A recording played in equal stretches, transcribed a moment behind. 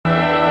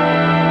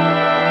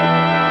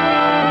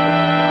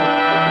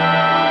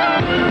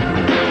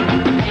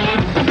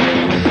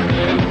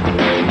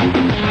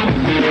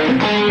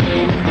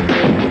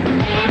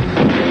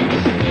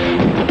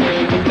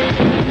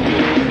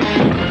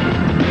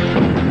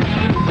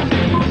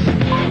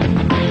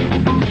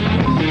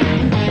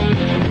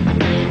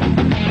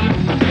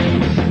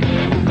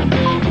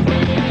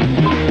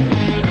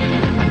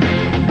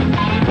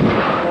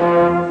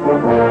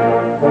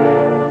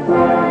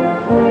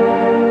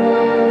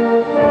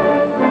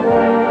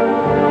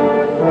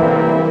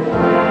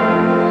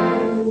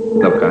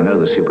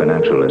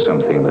supernatural is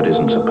something that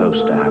isn't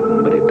supposed to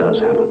happen, but it does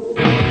happen.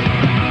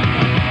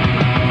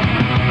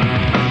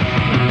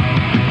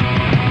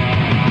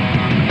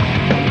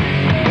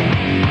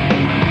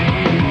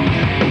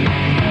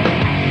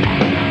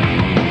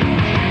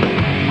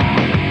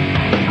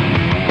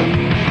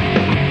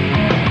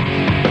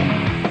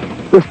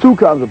 There's two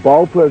kinds of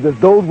ball players. There's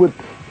those with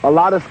a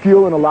lot of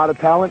skill and a lot of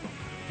talent,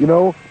 you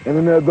know, and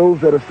then there are those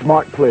that are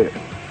smart players,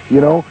 you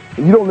know.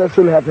 And you don't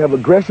necessarily have to have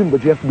aggression,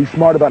 but you have to be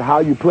smart about how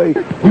you play.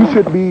 You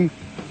should be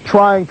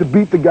trying to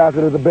beat the guys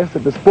that are the best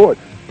at the sport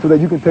so that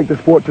you can take the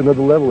sport to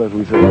another level, as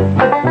we say.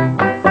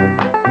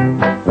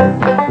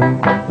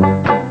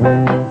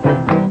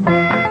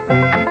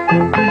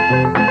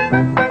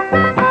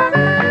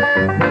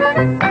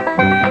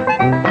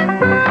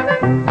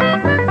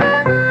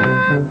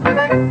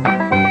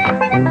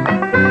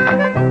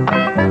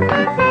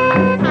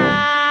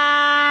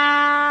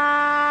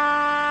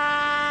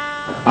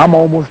 I'm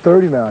almost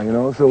 30 now, you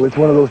know, so it's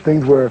one of those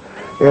things where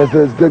as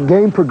the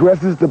game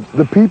progresses,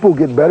 the people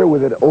get better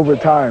with it over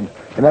time.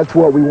 And that's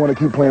what we want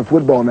to keep playing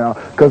football now,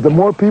 because the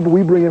more people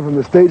we bring in from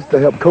the States to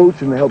help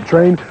coach and to help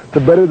train, the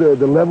better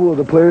the level of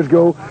the players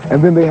go,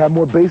 and then they have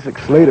more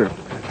basics later.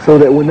 So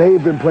that when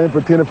they've been playing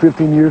for 10 or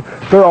 15 years,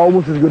 they're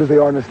almost as good as they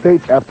are in the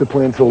States after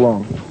playing so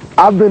long.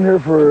 I've been here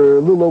for a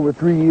little over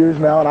 3 years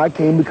now, and I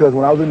came because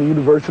when I was in the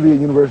university at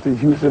University of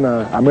Houston,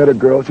 I met a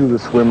girl. She was a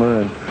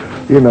swimmer, and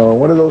you know,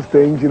 one of those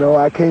things, you know,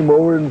 I came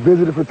over and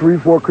visited for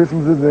 3-4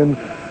 Christmases, and,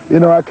 you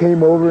know, I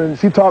came over and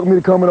she talked me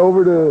to coming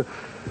over to,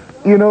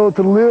 you know,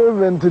 to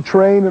live and to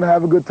train and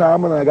have a good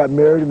time, and I got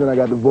married and then I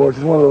got divorced.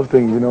 It's one of those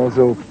things, you know,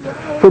 so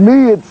for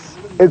me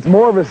it's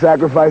more of a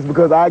sacrifice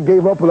because I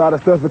gave up a lot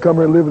of stuff to come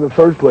here and live in the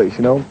first place,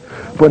 you know.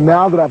 But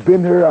now that I've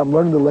been here, I'm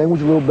learning the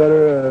language a little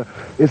better.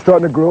 It's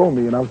starting to grow on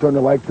me, and I'm starting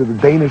to like the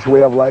Danish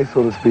way of life,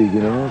 so to speak, you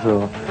know,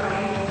 so.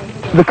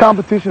 The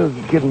competition is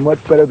getting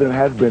much better than it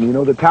has been. You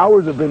know, the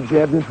Towers have been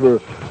champions for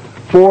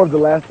 4 of the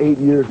last 8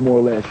 years, more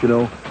or less, you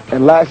know.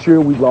 And last year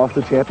we lost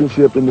the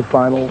championship in the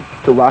final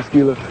to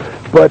Roskilde.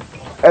 But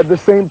at the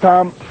same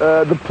time,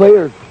 the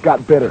players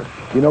got better,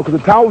 you know, because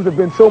the Towers have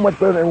been so much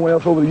better than everyone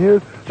else over the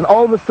years. And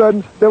all of a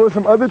sudden, there were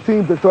some other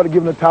teams that started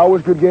giving the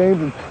Towers good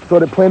games and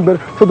started playing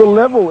better. So the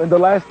level in the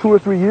last 2 or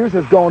 3 years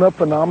has gone up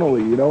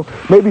phenomenally, you know,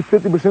 maybe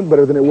 50%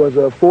 better than it was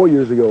 4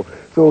 years ago.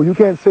 So you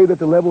can't say that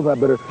the level's not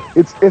better.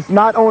 It's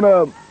not on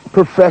a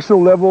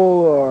professional level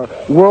or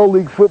World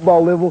League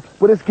football level,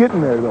 but it's getting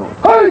there, though.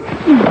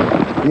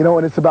 You know,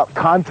 and it's about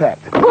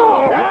contact.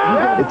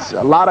 It's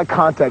a lot of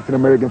contact in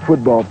American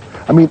football.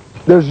 I mean,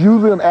 there's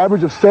usually an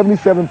average of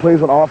 77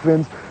 plays on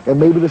offense and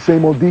maybe the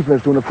same on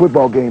defense during a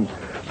football game.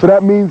 So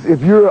that means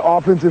if you're an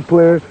offensive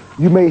player,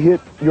 you may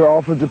hit your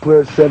offensive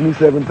player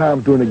 77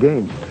 times during a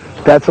game.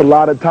 That's a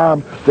lot of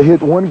time to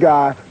hit one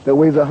guy that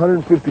weighs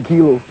 150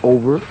 kilos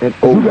over and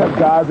over. You got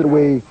guys that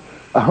weigh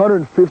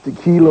 150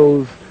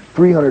 kilos,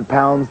 300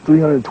 pounds,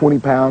 320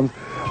 pounds,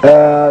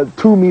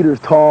 2 meters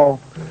tall,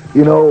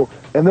 you know,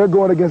 and they're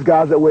going against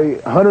guys that weigh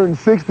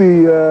 160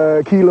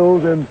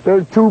 kilos and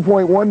they're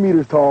 2.1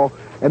 meters tall.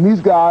 And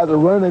these guys are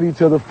running at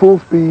each other full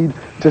speed,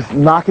 just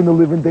knocking the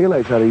living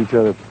daylights out of each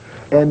other.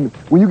 And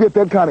when you get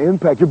that kind of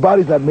impact, your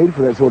body's not made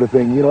for that sort of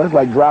thing. You know, it's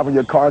like driving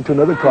your car into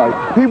another car.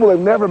 People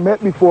have never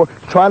met before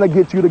trying to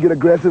get you to get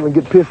aggressive and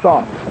get pissed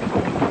off.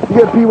 You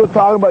get people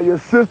talking about your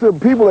sister,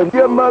 people like,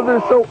 your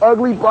mother's so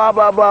ugly, blah,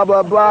 blah, blah,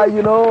 blah, blah,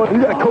 you know. And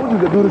you got coaches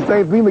that do the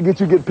same thing to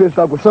get you to get pissed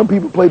off. But some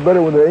people play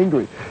better when they're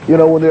angry, you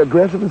know, when they're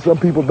aggressive, and some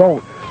people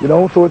don't, you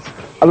know. So it's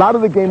a lot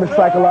of the game is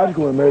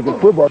psychological in American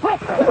football.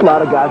 There's a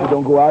lot of guys that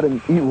don't go out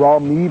and eat raw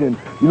meat and,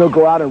 you know,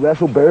 go out and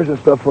wrestle bears and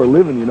stuff for a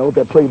living, you know,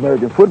 that play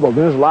American football.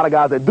 There's a lot of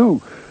guys that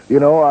do, you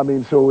know. I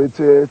mean, so it's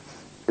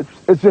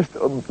just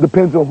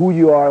depends on who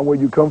you are and where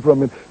you come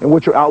from and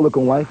what your outlook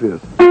on life is.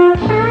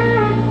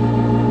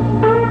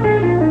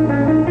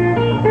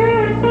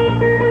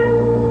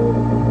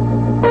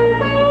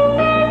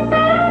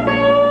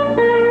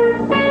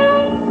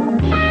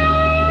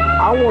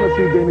 I want to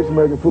see Danish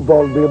American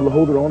football be able to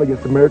hold their own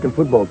against American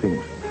football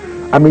teams.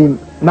 I mean,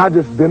 not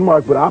just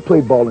Denmark, but I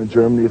played ball in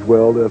Germany as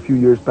well a few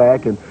years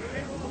back, and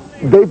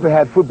they've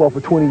had football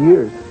for 20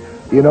 years,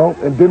 you know,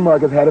 and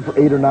Denmark has had it for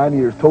 8 or 9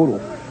 years total,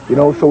 you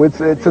know, so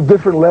it's a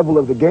different level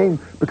of the game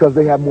because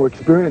they have more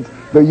experience.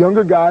 The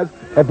younger guys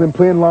have been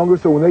playing longer,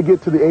 so when they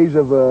get to the age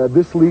of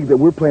this league that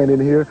we're playing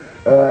in here,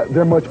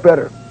 they're much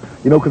better,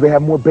 you know, because they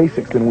have more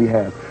basics than we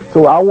have.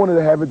 So I wanted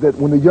to have it that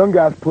when the young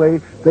guys play,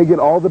 they get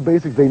all the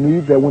basics they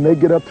need, that when they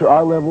get up to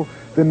our level,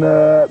 then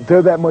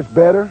they're that much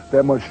better,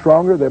 that much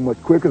stronger, that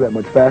much quicker, that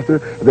much faster,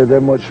 they're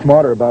that much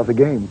smarter about the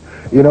game.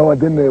 You know,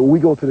 and then we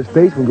go to the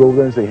States, we go over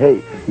there and say,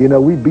 hey, you know,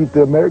 we beat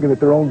the Americans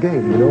at their own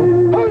game, you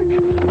know.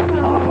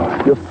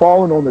 You're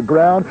falling on the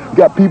ground. You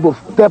got people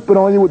stepping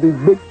on you with these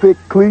big, thick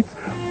cleats.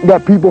 You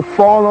got people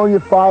falling on you,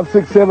 5,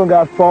 6, 7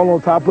 guys falling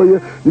on top of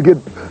you. You get,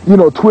 you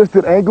know,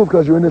 twisted ankles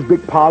because you're in this big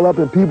pileup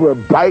and people are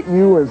biting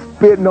you and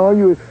spitting on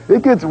you.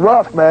 It gets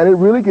rough, man. It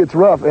really gets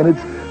rough, and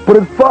but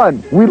it's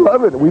fun. We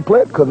love it. We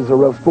play it because it's a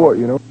rough sport,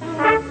 you know.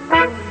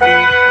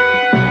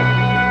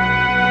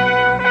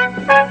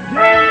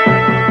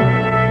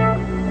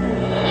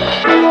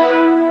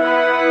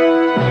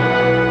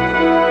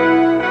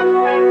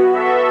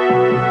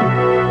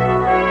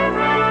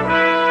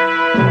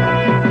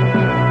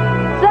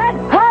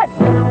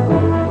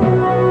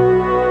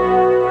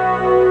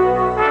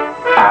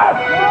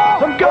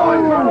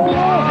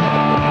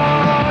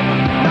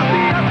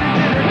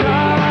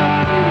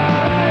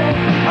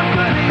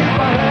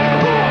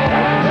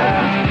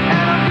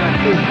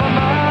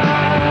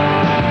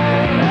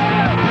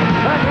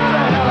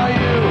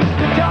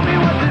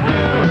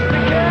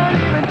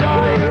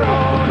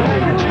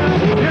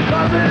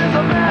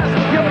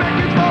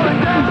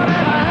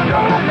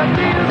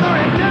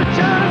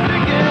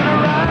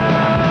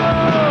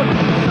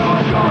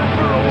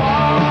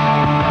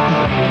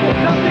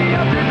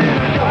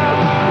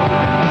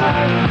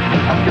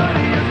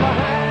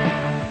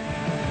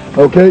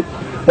 Okay?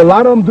 A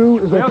lot of them do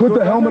is they put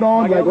the helmet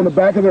on, like on the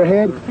back of their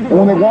head, and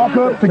when they walk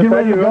up to get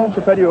ready to go,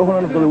 Så fat i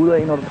ørehånderne og bryder ud af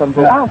en, når du tager den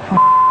på.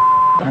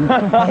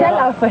 Selv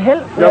af for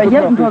held.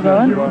 Hjælpen på at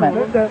gøre ondt, mand.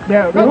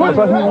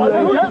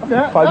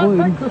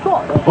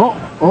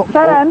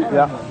 Sådan.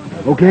 Ja.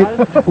 okay?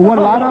 But what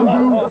a lot of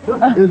them do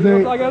is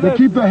they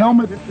keep the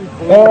helmet,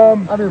 a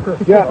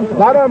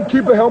lot of them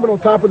keep the helmet on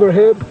top of their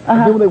head,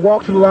 and then when they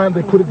walk to the line,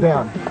 they put it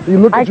down. You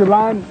look at your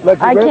line like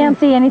you're I ready. can't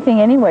see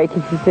anything anyway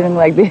because he's sitting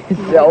like this.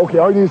 Yeah, okay,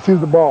 all you need to see is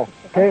the ball.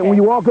 Okay, when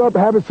you walk up,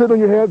 have it sit on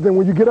your head, then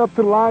when you get up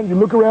to the line, you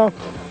look around,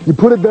 you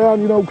put it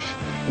down, you know,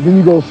 and then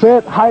you go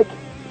set, hike,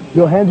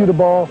 he'll hand you the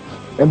ball,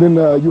 and then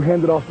you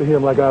hand it off to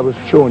him like I was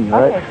showing you,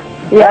 right?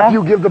 Yeah. After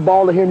you give the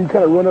ball to him, you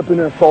kind of run up in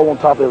there and fall on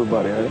top of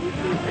everybody, right?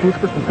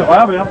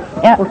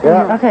 Ja,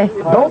 okay.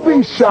 Don't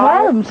be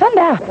shy. Sådan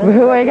der. Du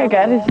behøver ikke at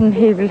gøre det sådan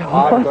helt vildt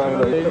hårdt.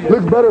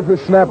 Looks better if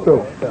it's snapped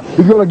though.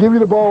 He's gonna give you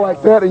the ball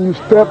like that, and you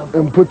step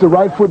and put the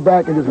right foot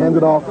back and just hand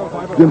it off,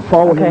 then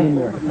follow him in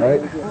there,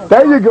 right?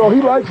 There you go.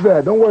 He likes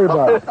that. Don't worry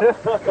about it.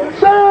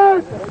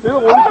 Son!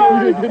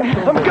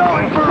 I'm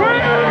going for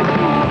it!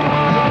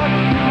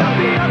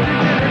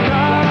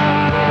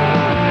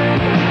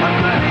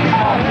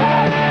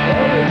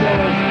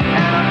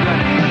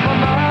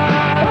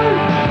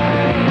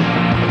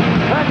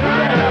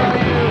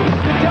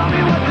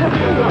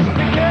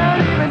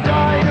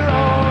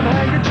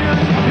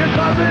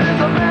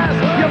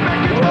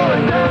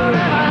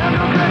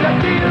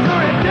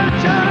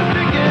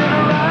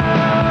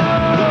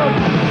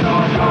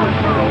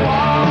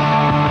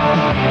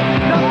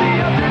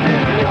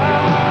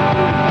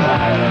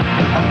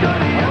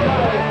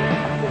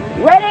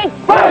 Ready?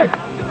 Fight!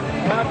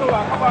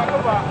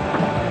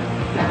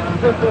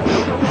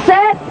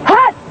 Set,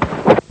 hut!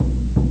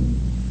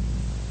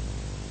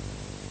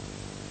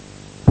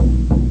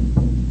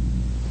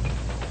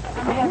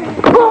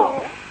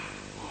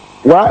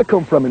 Where I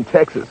come from in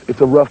Texas,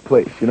 it's a rough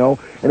place, you know?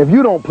 And if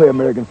you don't play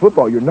American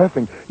football, you're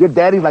nothing. Your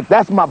daddy's like,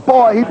 that's my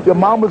boy. Your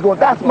mom was going,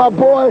 that's my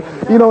boy.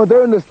 You know,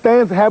 they're in the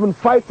stands having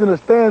fights in the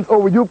stands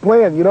over you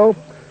playing, you know?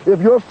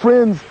 If your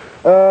friend's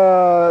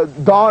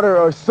daughter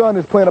or son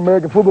is playing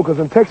American football, because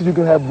in Texas you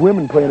can have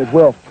women playing as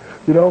well,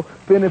 you know?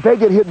 Then if they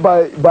get hit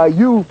by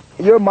you,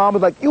 your mom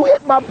is like, you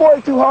hit my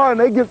boy too hard,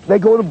 and they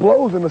go to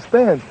blows in the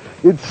stands.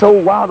 It's so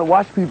wild to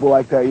watch people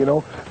like that, you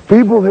know?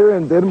 People here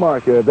in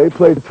Denmark, they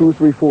play 2,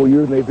 3, 4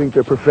 years, and they think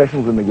they're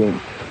professionals in the game,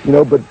 you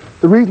know? But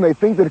the reason they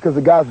think that is because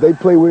the guys they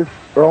play with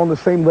are on the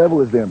same level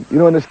as them. You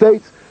know, in the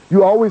States,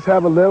 you always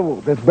have a level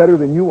that's better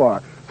than you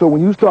are. So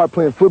when you start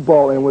playing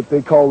football in what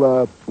they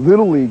call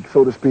Little League,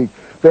 so to speak,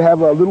 they have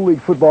a Little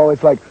League football.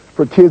 It's like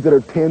for kids that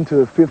are 10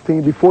 to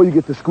 15 before you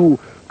get to school.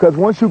 Because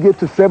once you get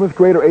to 7th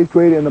grade or 8th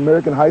grade in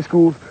American high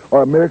schools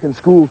or American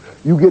schools,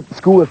 you get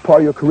school as part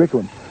of your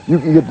curriculum. You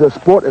can get the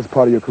sport as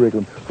part of your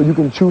curriculum. So you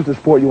can choose the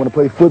sport. You want to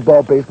play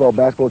football, baseball,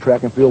 basketball,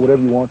 track and field,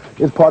 whatever you want.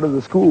 It's part of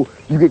the school.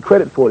 You get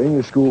credit for it in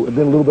your school and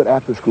then a little bit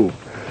after school.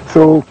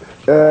 So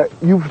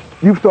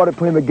you've started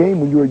playing the game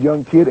when you were a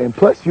young kid, and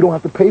plus you don't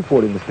have to pay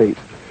for it in the States.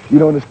 You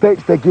know, in the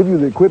States, they give you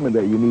the equipment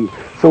that you need.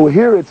 So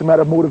here it's a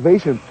matter of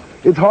motivation.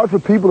 It's hard for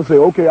people to say,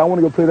 okay, I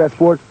want to go play that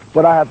sport,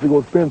 but I have to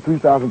go spend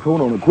 3,000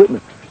 kroner on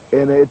equipment.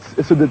 And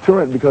it's a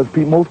deterrent because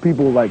most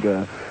people are like,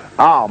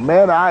 oh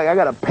man, I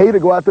got to pay to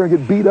go out there and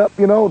get beat up,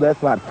 you know?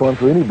 That's not fun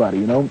for anybody,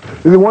 you know?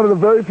 It's one of the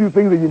very few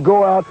things that you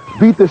go out,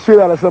 beat the shit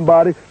out of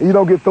somebody, and you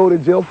don't get thrown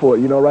in jail for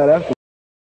it, you know, right after.